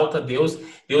exalta Deus,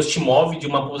 Deus te move de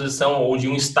uma posição ou de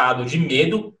um estado de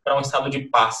medo para um estado de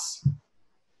paz.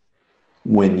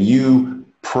 When you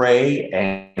pray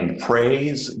and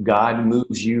praise, God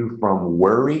moves you from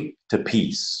worry to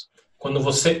peace. Quando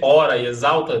você ora e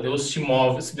exalta, Deus te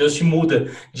move, Deus te muda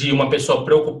de uma pessoa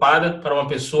preocupada para uma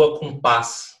pessoa com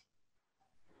paz.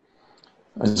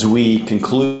 As we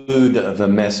conclude the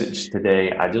message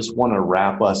today, I just want to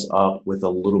wrap us up with a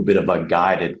little bit of a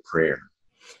guided prayer.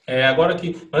 Agora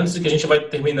que, antes de que a gente vai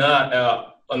terminar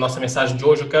a nossa mensagem de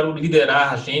hoje, eu quero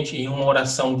liderar a gente em uma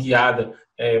oração guiada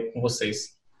com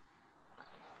vocês.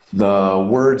 The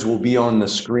words will be on the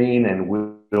screen and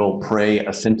we'll pray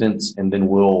a sentence and then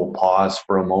we'll pause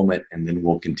for a moment and then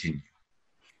we'll continue.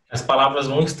 As palavras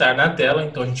vão estar na tela,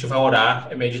 então a gente vai orar,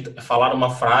 falar uma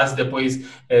frase, depois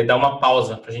dar uma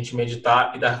pausa para a gente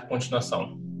meditar e dar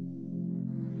continuação.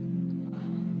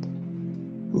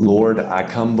 Lord, I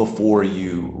come before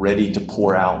you ready to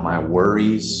pour out my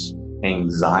worries,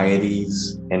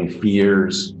 anxieties, and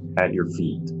fears at your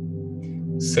feet.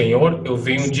 Senhor, eu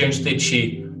venho diante de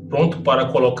ti, pronto para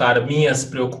colocar minhas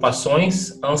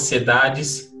preocupações,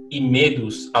 ansiedades e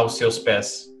medos aos seus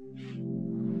pés.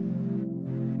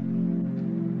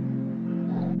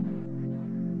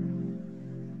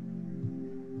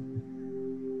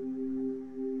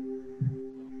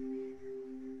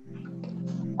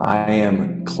 I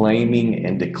am claiming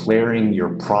and declaring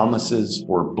your promises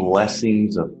for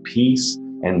blessings of peace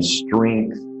and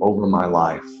strength over my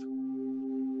life.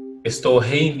 Estou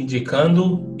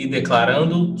reivindicando e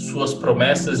declarando suas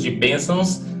promessas de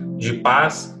bênçãos, de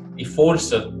paz e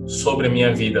força sobre a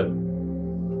minha vida.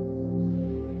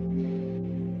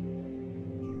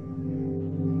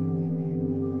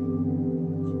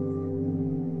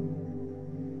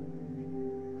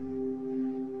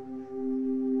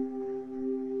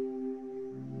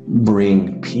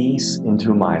 Bring peace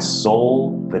into my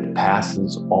soul that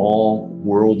passes all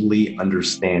worldly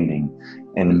understanding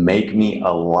and make me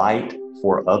a light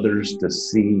for others to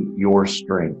see your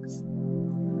strength.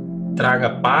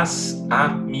 Traga paz à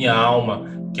minha alma,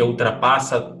 que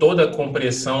ultrapassa toda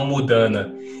compreensão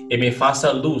mundana, e me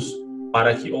faça luz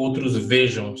para que outros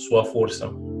vejam sua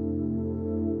força.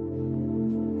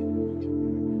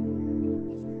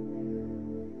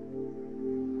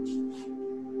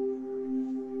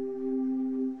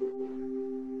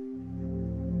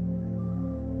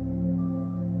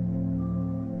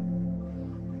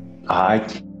 I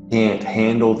can't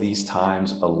handle these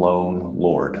times alone,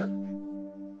 Lord.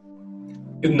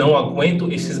 Eu não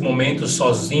aguento esses momentos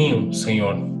sozinho,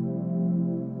 Senhor.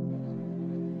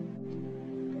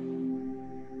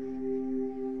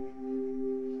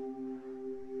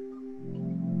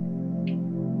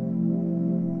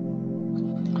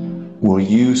 Will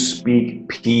you speak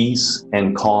peace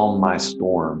and calm my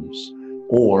storms,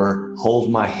 or hold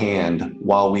my hand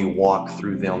while we walk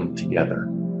through them together?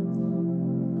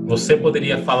 Você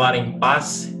poderia falar em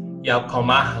paz e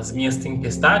acalmar as minhas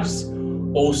tempestades?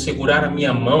 Ou segurar a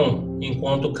minha mão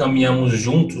enquanto caminhamos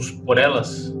juntos por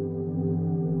elas?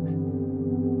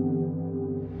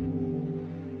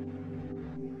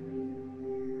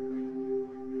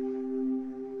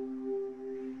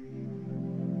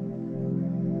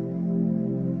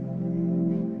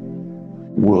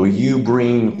 Will you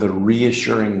bring the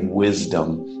reassuring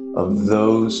wisdom of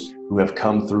those who have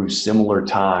come through similar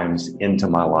times into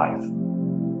my life?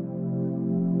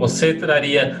 Você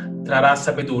trará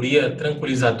sabedoria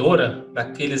tranquilizadora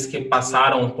daqueles que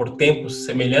passaram por tempos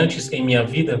semelhantes em minha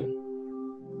vida?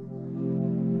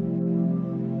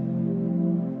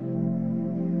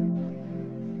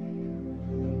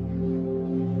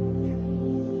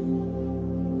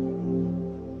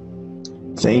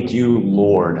 Thank you,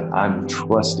 Lord. I'm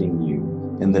trusting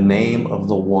you in the name of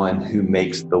the one who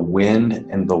makes the wind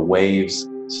and the waves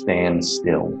stand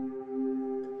still.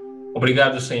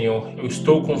 Obrigado, Senhor. Eu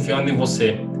estou confiando em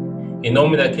você. Em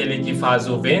nome daquele que faz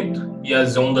o vento e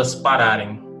as ondas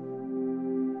pararem.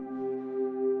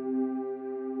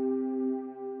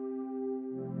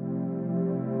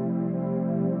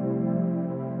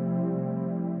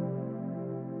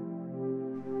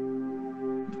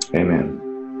 Amen.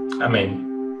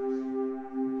 Amém.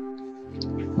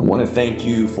 I want to thank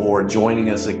you for joining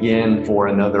us again for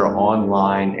another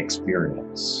online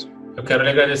experience. Eu quero lhe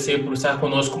agradecer por estar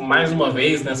conosco mais uma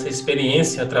vez nessa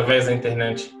experiência através da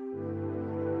internet.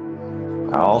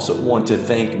 I also want to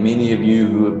thank many of you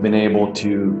who have been able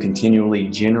to continually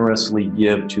generously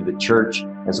give to the church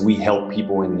as we help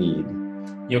people in need.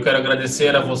 E eu quero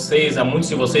agradecer a vocês, a muitos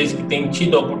de vocês que têm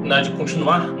tido a oportunidade de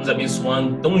continuar nos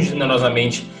abençoando tão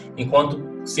generosamente, enquanto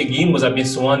seguimos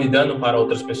abençoando e dando para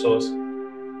outras pessoas.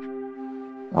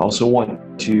 I also want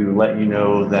to let you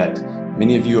know that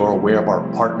many of you are aware of our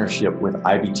partnership with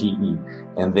IBTE,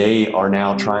 and they are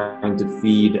now trying to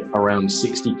feed around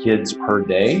 60 kids per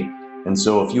day. And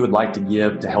so if you would like to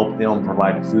give to help them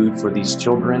provide food for these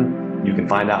children, you can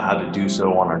find out how to do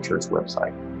so on our church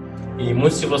website. E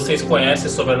muitos de vocês conhecem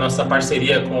sobre a nossa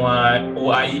parceria com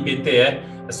o IBTE,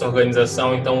 essa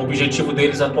organização. Então, o objetivo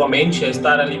deles atualmente é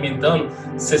estar alimentando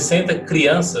 60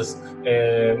 crianças.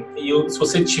 Se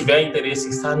você tiver interesse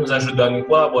em estar nos ajudando e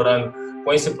colaborando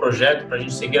com esse projeto, para a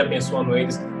gente seguir abençoando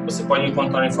eles, você pode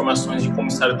encontrar informações de como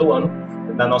estar doando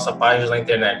na nossa página na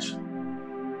internet.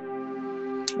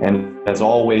 And as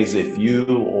always, if you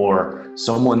or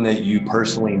someone that you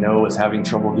personally know is having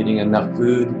trouble getting enough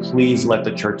food, please let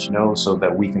the church know so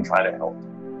that we can try to help.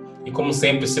 E como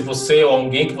sempre, se você ou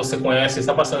alguém que você conhece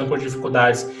está passando por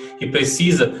dificuldades e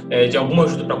precisa de alguma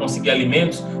ajuda para conseguir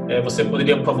alimentos, você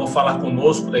poderia, por favor, falar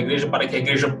conosco da igreja para que a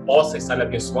igreja possa estar lhe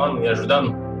abençoando e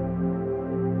ajudando?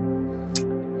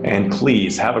 And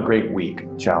please have a great week.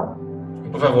 Ciao. E,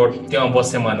 por favor, tenha uma boa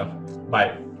semana.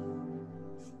 Bye.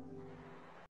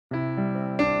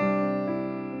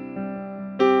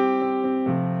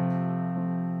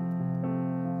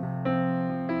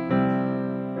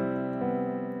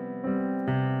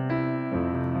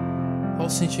 All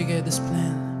sing together this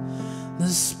plan, the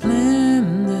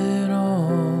splendor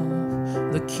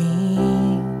of the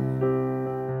King,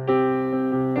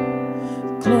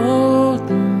 clothed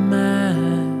in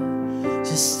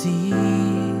majesty.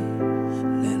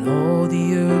 Let all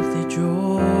the earth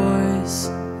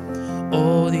rejoice,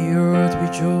 all the earth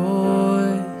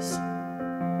rejoice.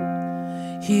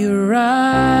 He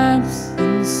arrives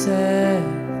and set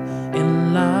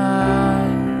in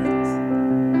light,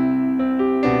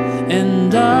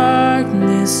 and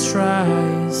darkness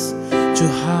tries to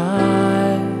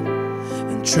hide,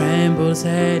 and trembles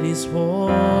at his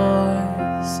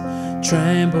voice,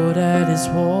 trembled at his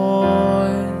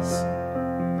voice.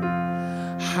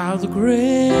 How the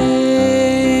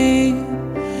great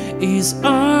is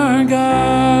our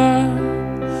God.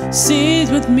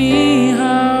 Sing with me,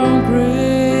 how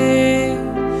great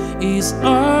is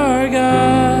our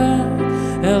God.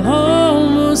 El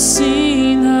almost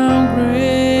seen how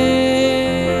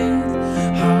great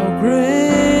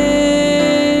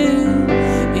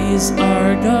is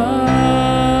our God.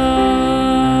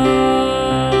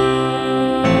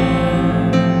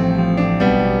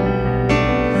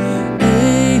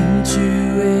 Age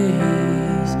to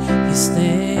age he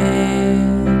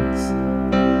stands,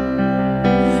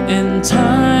 and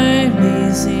time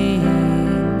is in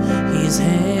his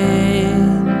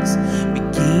hands,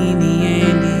 beginning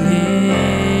and the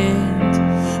end,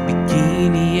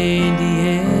 beginning and the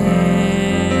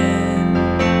end.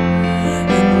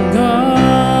 And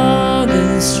God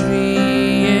is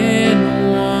three in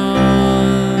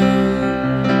one,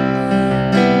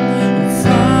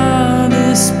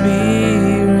 Father,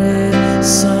 Spirit,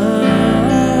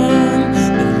 Son,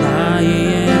 the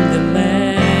Lion and the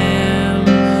Lamb,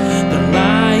 the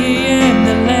Lion and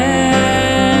the Lamb.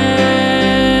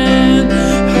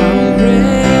 How great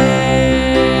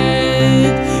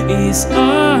is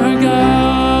our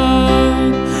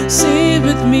God. Sing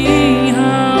with me,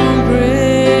 how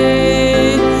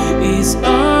great is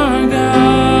our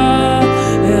God.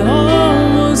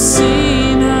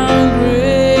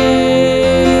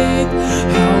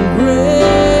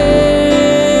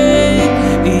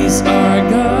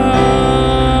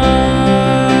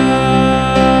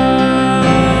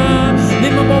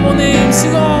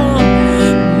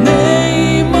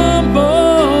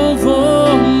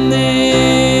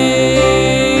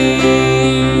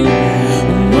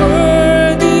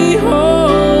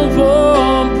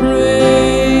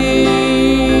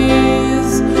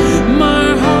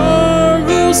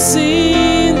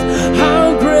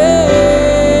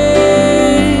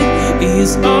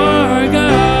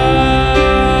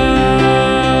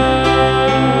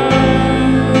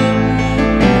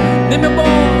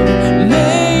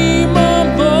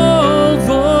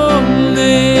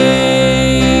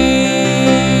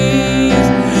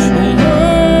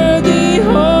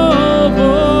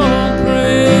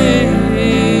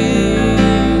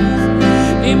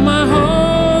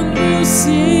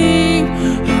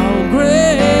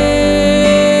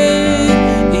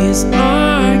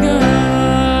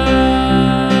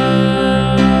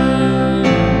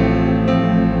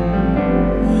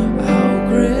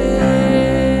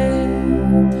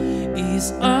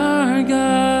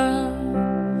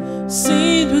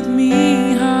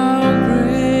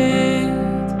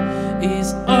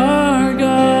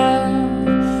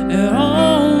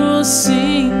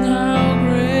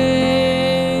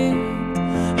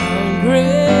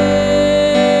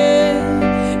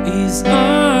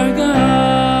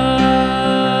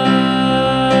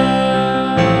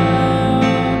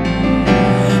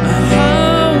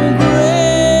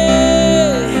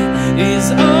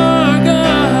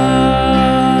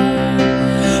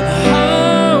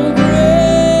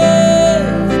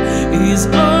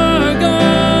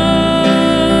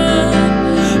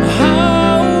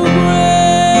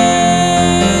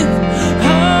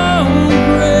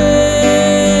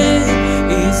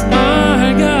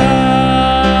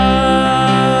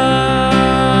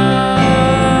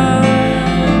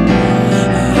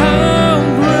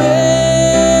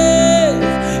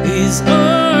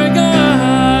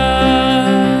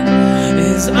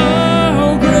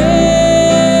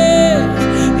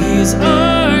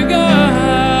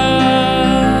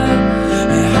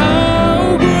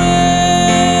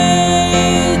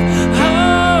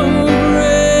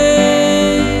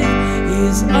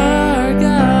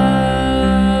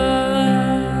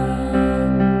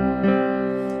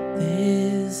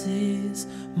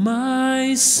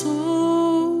 my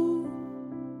soul,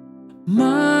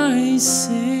 my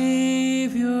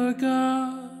Savior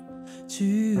God,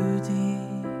 to thee.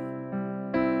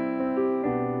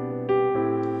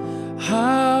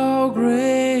 How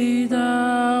great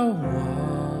thou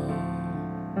art,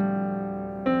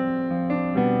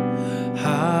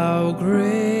 how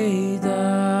great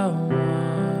thou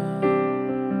art.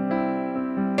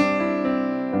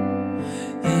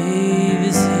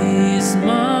 This is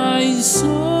my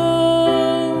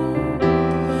soul,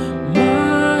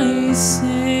 my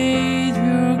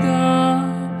Savior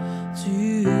God,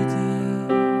 to thee.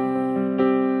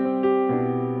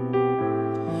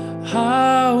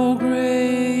 How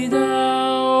great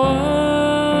thou art,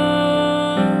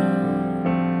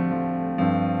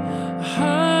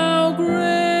 how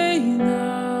great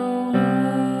thou art.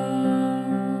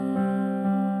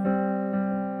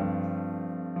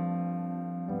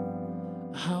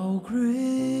 How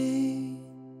great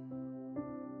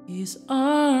is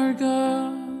our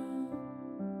God.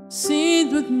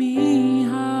 Sing with me,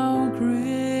 how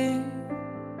great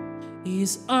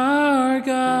is our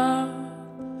God.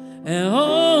 And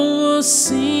all will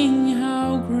sing,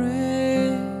 how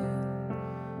great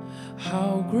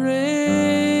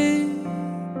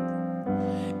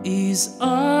is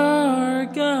our